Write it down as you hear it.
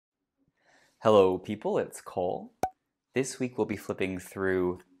Hello people, it's Cole. This week we'll be flipping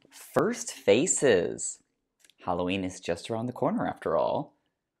through First Faces. Halloween is just around the corner after all.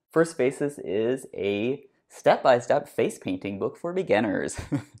 First Faces is a step-by-step face painting book for beginners.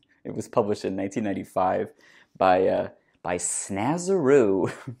 It was published in 1995 by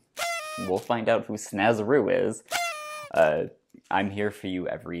Snazaroo. We'll find out who Snazaroo is. I'm here for you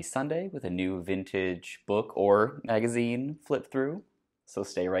every Sunday with a new vintage book or magazine flip through. So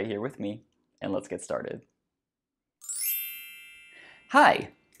stay right here with me. And let's get started. Hi!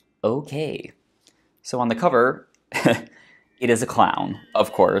 Okay. So on the cover, it is a clown,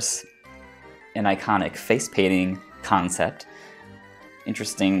 of course. An iconic face painting concept.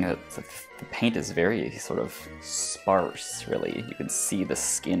 Interesting, the paint is very sort of sparse, really. You can see the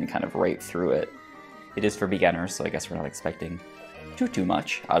skin kind of right through it. It is for beginners, so I guess we're not expecting too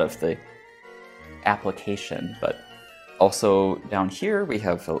much out of the application. But also down here we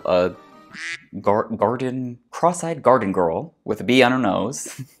have a cross-eyed garden girl with a bee on her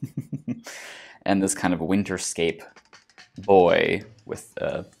nose and this kind of winterscape boy with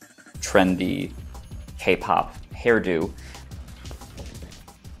a trendy K-pop hairdo.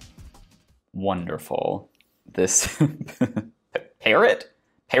 Wonderful. This parrot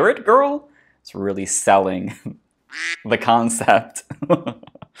girl is really selling the concept.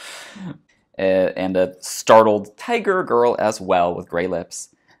 And a startled tiger girl as well with gray lips.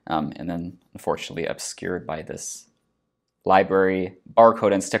 And then, unfortunately, obscured by this library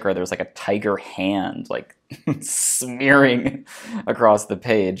barcode and sticker, there's like a tiger hand, like, smearing across the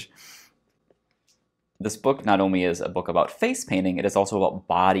page. This book not only is a book about face painting, it is also about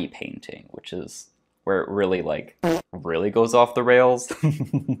body painting, which is where it really goes off the rails.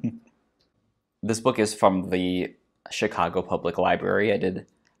 This book is from the Chicago Public Library.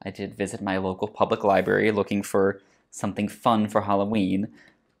 I did visit my local public library looking for something fun for Halloween.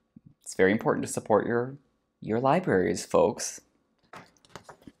 It's very important to support your libraries, folks.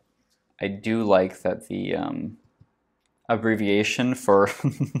 I do like that the abbreviation for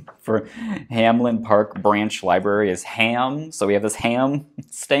for Hamlin Park Branch Library is HAM. So we have this ham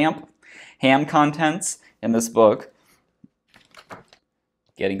stamp, ham contents in this book.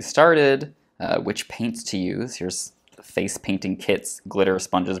 Getting started, which paints to use. Here's face painting kits, glitter,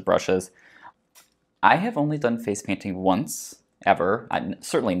 sponges, brushes. I have only done face painting once. Ever. I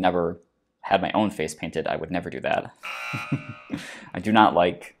certainly never had my own face painted. I would never do that. I do not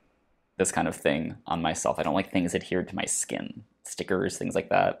like this kind of thing on myself. I don't like things adhered to my skin. Stickers, things like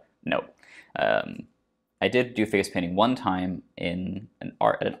that. No. I did do face painting one time in an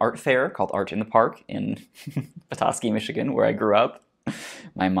art fair called Art in the Park in Petoskey, Michigan, where I grew up.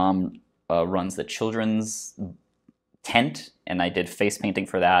 My mom runs the children's tent, and I did face painting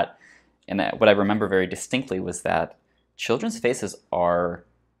for that. And what I remember very distinctly was that children's faces are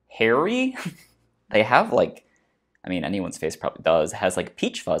hairy. They have anyone's face probably does, has like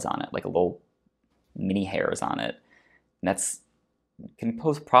peach fuzz on it, like a little mini hairs on it. And can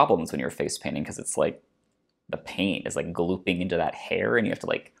pose problems when you're face painting because it's like the paint is like glooping into that hair and you have to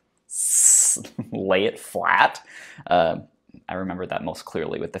like lay it flat. I remember that most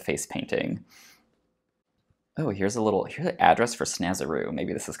clearly with the face painting. Oh, here's the address for Snazaroo.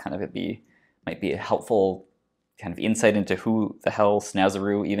 Maybe this is might be a helpful kind of insight into who the hell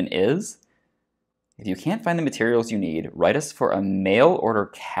Snazaroo even is. If you can't find the materials you need, write us for a mail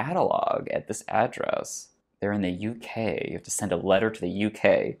order catalog at this address. They're in the UK. You have to send a letter to the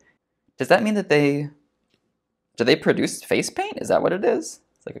UK. Does that mean that do they produce face paint? Is that what it is?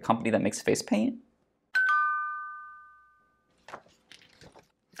 It's like a company that makes face paint?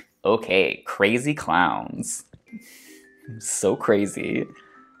 Okay, crazy clowns. So crazy.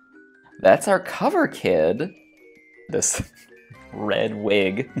 That's our cover kid. This red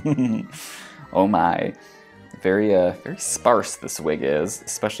wig. Oh my. Very sparse this wig is,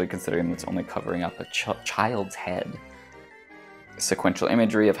 especially considering it's only covering up a child's head. Sequential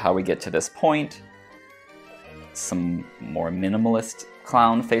imagery of how we get to this point. Some more minimalist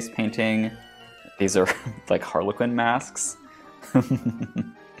clown face painting. These are like Harlequin masks.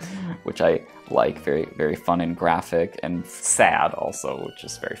 Which I like, very fun and graphic and sad also, which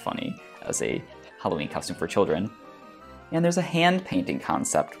is very funny as a Halloween costume for children. And there's a hand painting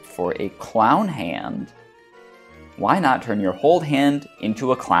concept for a clown hand. Why not turn your whole hand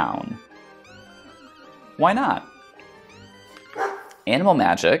into a clown? Why not? Animal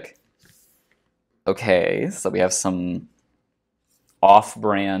magic. Okay, so we have some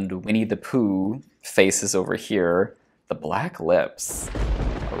off-brand Winnie the Pooh faces over here. The black lips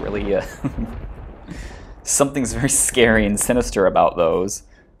are really something's very scary and sinister about those.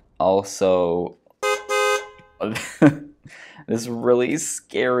 Also, this really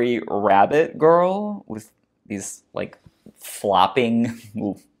scary rabbit girl with these like flopping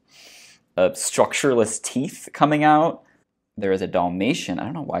structureless teeth coming out. There is a Dalmatian. I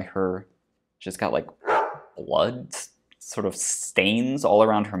don't know why she's got like blood sort of stains all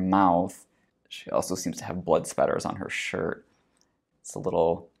around her mouth. She also seems to have blood spatters on her shirt. It's a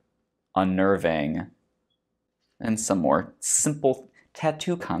little unnerving. And some more simple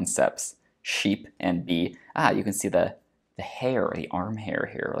tattoo concepts. Sheep and bee. You can see the hair, the arm hair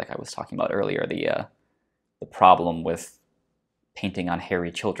here, like I was talking about earlier, the problem with painting on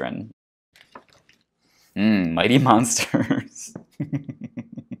hairy children. Mighty monsters.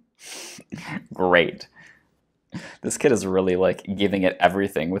 Great. This kid is really like giving it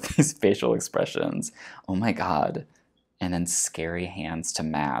everything with these facial expressions. Oh my god. And then scary hands to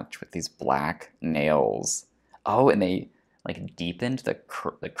match with these black nails. Oh, and they like deepened the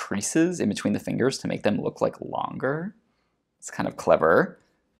creases in between the fingers to make them look like longer. It's kind of clever.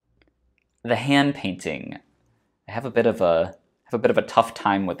 The hand painting. I have a bit of a tough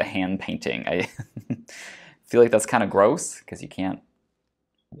time with the hand painting. I feel like that's kind of gross because you can't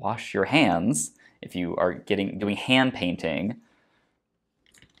wash your hands if you are doing hand painting.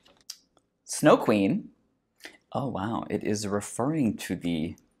 Snow Queen. Oh wow, it is referring to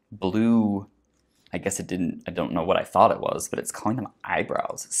the blue, I don't know what I thought it was, but it's calling them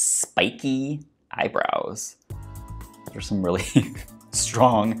eyebrows. Spiky eyebrows. There's some really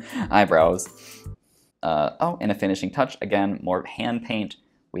strong eyebrows. And a finishing touch. Again, more hand paint.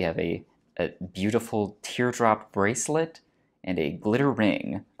 We have a beautiful teardrop bracelet and a glitter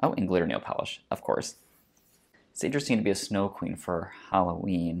ring. Oh, and glitter nail polish, of course. It's interesting to be a Snow Queen for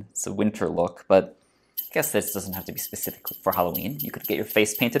Halloween. It's a winter look, but I guess this doesn't have to be specific for Halloween. You could get your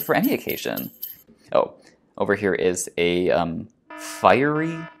face painted for any occasion. Oh, over here is a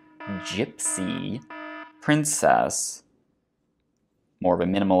fiery gypsy princess. More of a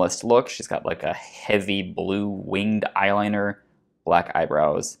minimalist look. She's got like a heavy blue winged eyeliner, black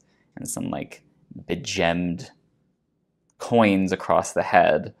eyebrows, and some like begemmed coins across the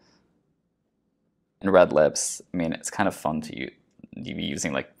head, and red lips. I mean, it's kind of fun to be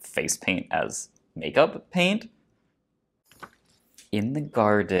using like face paint as makeup paint. In the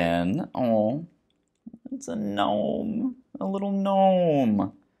garden. Oh, it's a gnome. A little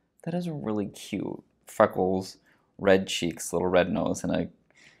gnome. That is really cute. Freckles, red cheeks, little red nose, and a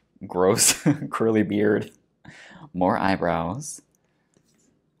gross curly beard. More eyebrows.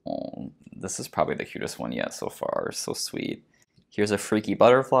 Oh, this is probably the cutest one yet so far. So sweet. Here's a freaky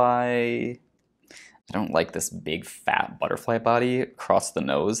butterfly. I don't like this big fat butterfly body across the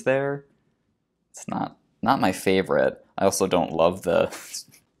nose there. It's not my favorite. I also don't love the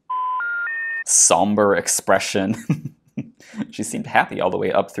somber expression. She seemed happy all the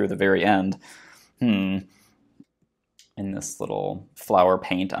way up through the very end. And this little flower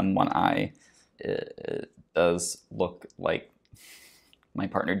paint on one eye, it does look like my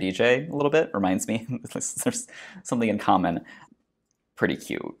partner DJ a little bit. Reminds me. There's something in common. Pretty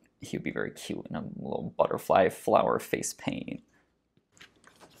cute. He would be very cute in a little butterfly flower face paint.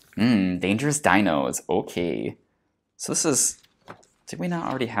 Dangerous dinos. Okay. So this is... Did we not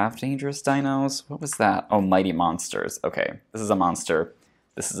already have dangerous dinos? What was that? Oh, mighty monsters. Okay. This is a monster.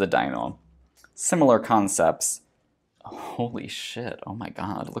 This is a dino. Similar concepts. Holy shit. Oh my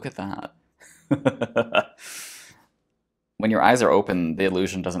god. Look at that. When your eyes are open, the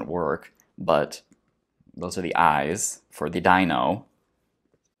illusion doesn't work, but those are the eyes for the dino.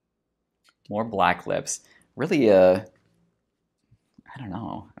 More black lips. Really, I don't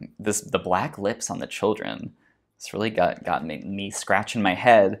know. The black lips on the children. It's really got me scratching my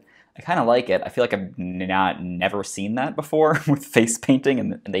head. I kind of like it. I feel like I've never seen that before with face painting,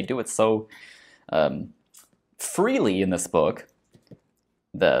 and they do it so freely in this book.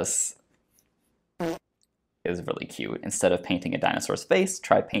 This is really cute. Instead of painting a dinosaur's face,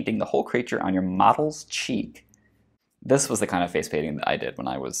 try painting the whole creature on your model's cheek. This was the kind of face painting that I did when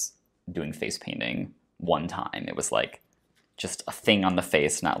I was doing face painting one time. It was like just a thing on the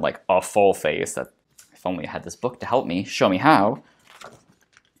face, not like a full face. That if only I had this book to help me, show me how.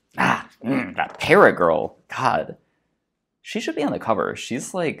 That parrot girl. God. She should be on the cover.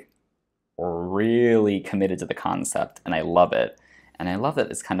 She's like really committed to the concept, and I love it. And I love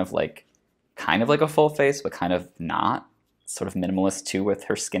that it's kind of like a full face, but kind of not. Sort of minimalist too, with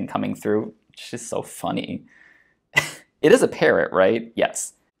her skin coming through. She's so funny. It is a parrot, right?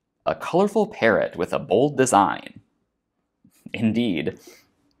 Yes. A colorful parrot with a bold design. Indeed.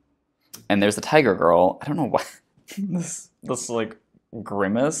 And there's a tiger girl. I don't know why. this like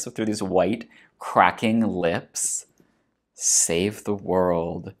grimace through these white cracking lips. Save the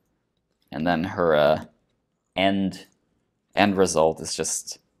world. And then her end End result is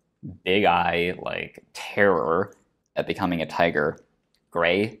just big eye, like, terror at becoming a tiger.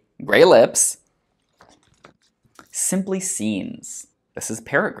 Gray lips. Simply Scenes. This is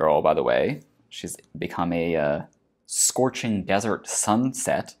Parrot Girl, by the way. She's become a scorching desert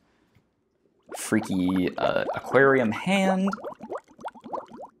sunset. Freaky aquarium hand.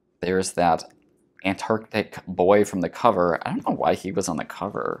 There's that Antarctic boy from the cover. I don't know why he was on the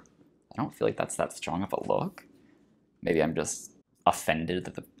cover. I don't feel like that's that strong of a look. Maybe I'm just offended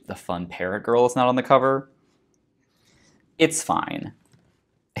that the fun Parrot Girl is not on the cover. It's fine.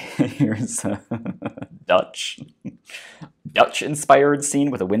 Here's a Dutch-inspired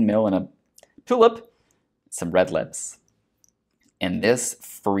scene with a windmill and a tulip, some red lips, and this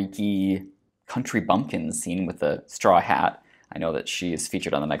freaky country bumpkin scene with the straw hat. I know that she is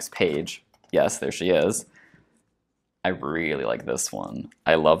featured on the next page. Yes, there she is. I really like this one.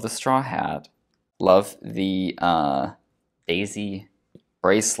 I love the straw hat. Love the daisy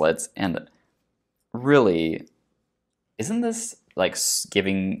bracelets, and really, isn't this like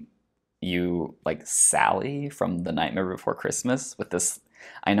giving you like Sally from The Nightmare Before Christmas with this?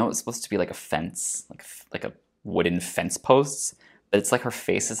 I know it's supposed to be like a fence, like a wooden fence posts, but it's like her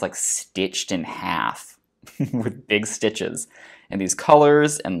face is like stitched in half with big stitches, and these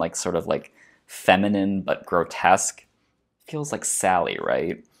colors and like sort of like feminine but grotesque. Feels like Sally,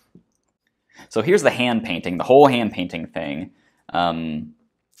 right? So here's the hand painting, the whole hand painting thing.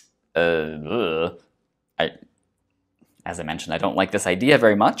 As I mentioned, I don't like this idea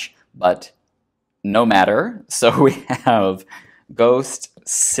very much, but no matter. So we have Ghost,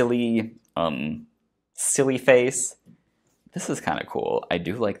 silly face. This is kind of cool. I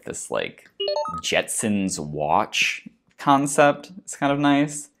do like this like Jetsons watch concept. It's kind of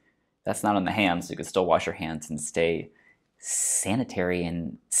nice. That's not on the hands, so you can still wash your hands and stay sanitary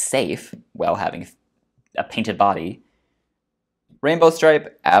and safe while having a painted body. Rainbow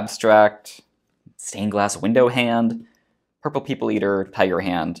stripe, abstract, stained glass window hand, purple people eater, tiger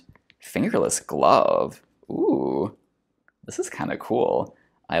hand, fingerless glove. Ooh, this is kind of cool.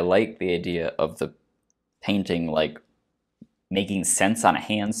 I like the idea of the painting like making sense on a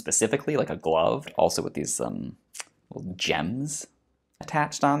hand specifically, like a glove, also with these little gems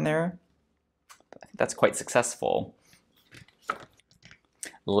attached on there. I think that's quite successful.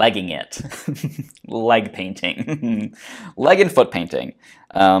 Legging it. Leg painting. Leg and foot painting.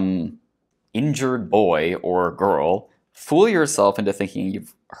 Injured boy or girl. Fool yourself into thinking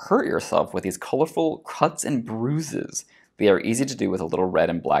you've hurt yourself with these colorful cuts and bruises. They are easy to do with a little red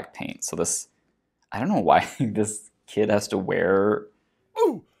and black paint. So this, I don't know why this kid has to wear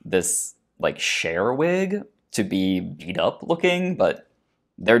this like Cher wig to be beat up looking, but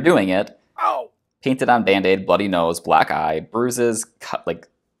they're doing it. Ow! Painted on Band-Aid, bloody nose, black eye, bruises, cut like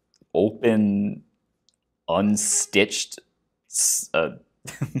open, unstitched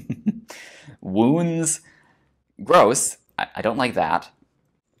wounds. Gross. I don't like that.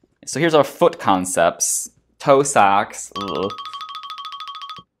 So here's our foot concepts. Toe socks. Ugh.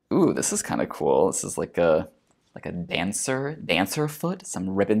 Ooh, this is kind of cool. This is like a dancer foot. Some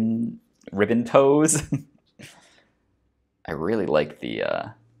ribbon toes. I really like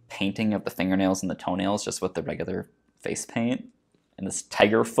the painting of the fingernails and the toenails just with the regular face paint. And this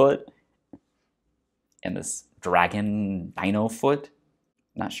tiger foot. And this dragon dino foot.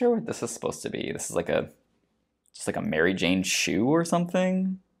 Not sure what this is supposed to be. This is like just like a Mary Jane shoe or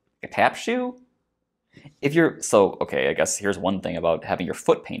something? A tap shoe? Okay, I guess here's one thing about having your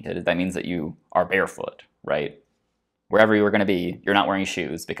foot painted. That means that you are barefoot, right? Wherever you were going to be, you're not wearing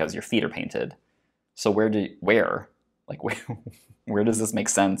shoes because your feet are painted. So where? Like, where does this make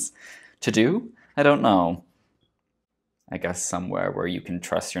sense to do? I don't know. I guess somewhere where you can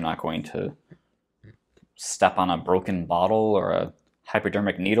trust you're not going to step on a broken bottle or a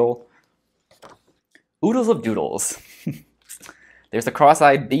hypodermic needle. Oodles of doodles. There's the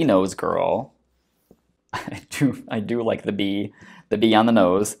cross-eyed bee nose girl. I do like the bee on the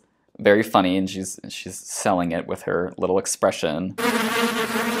nose. Very funny, and she's selling it with her little expression.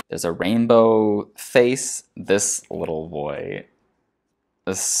 There's a rainbow face. This little boy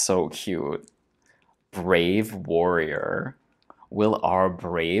is so cute. Brave warrior. Will our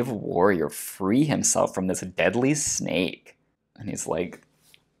brave warrior free himself from this deadly snake? And he's like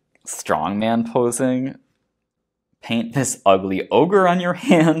strongman posing. Paint this ugly ogre on your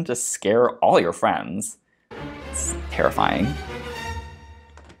hand to scare all your friends. It's terrifying.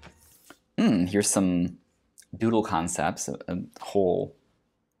 Here's some doodle concepts, a whole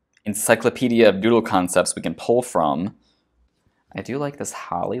encyclopedia of doodle concepts we can pull from. I do like this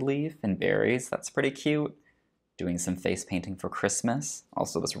holly leaf and berries. That's pretty cute. Doing some face painting for Christmas.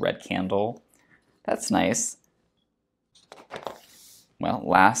 Also this red candle. That's nice. Well,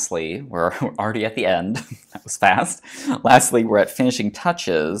 lastly, we're already at the end. That was fast. Lastly, we're at finishing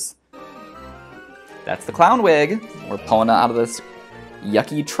touches. That's the clown wig. We're pulling it out of this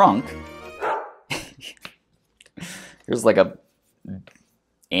yucky trunk. Here's like a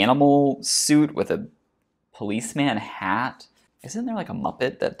animal suit with a policeman hat. Isn't there like a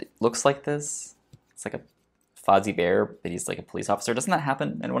Muppet that looks like this? It's like a Fozzie Bear, but he's like a police officer. Doesn't that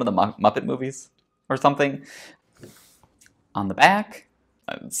happen in one of the Muppet movies or something? On the back,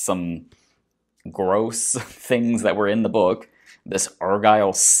 some gross things that were in the book. This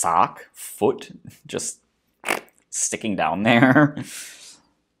Argyle sock foot just sticking down there.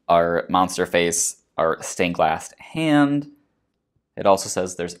 Our monster face, our stained glass hand. It also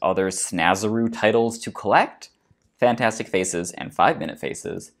says there's other Snazaroo titles to collect, Fantastic Faces and 5-minute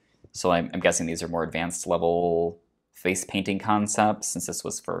faces. So I'm guessing these are more advanced level face painting concepts, since this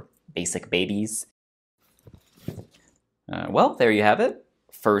was for basic babies. Well, there you have it.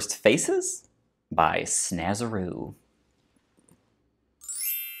 First Faces by Snazaroo.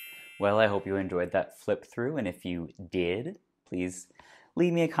 Well, I hope you enjoyed that flip through, and if you did, please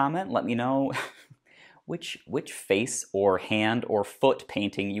leave me a comment. Let me know which face or hand or foot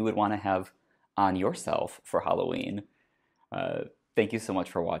painting you would want to have on yourself for Halloween. Thank you so much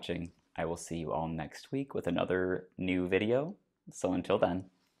for watching. I will see you all next week with another new video. So until then,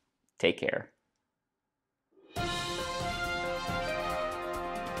 take care.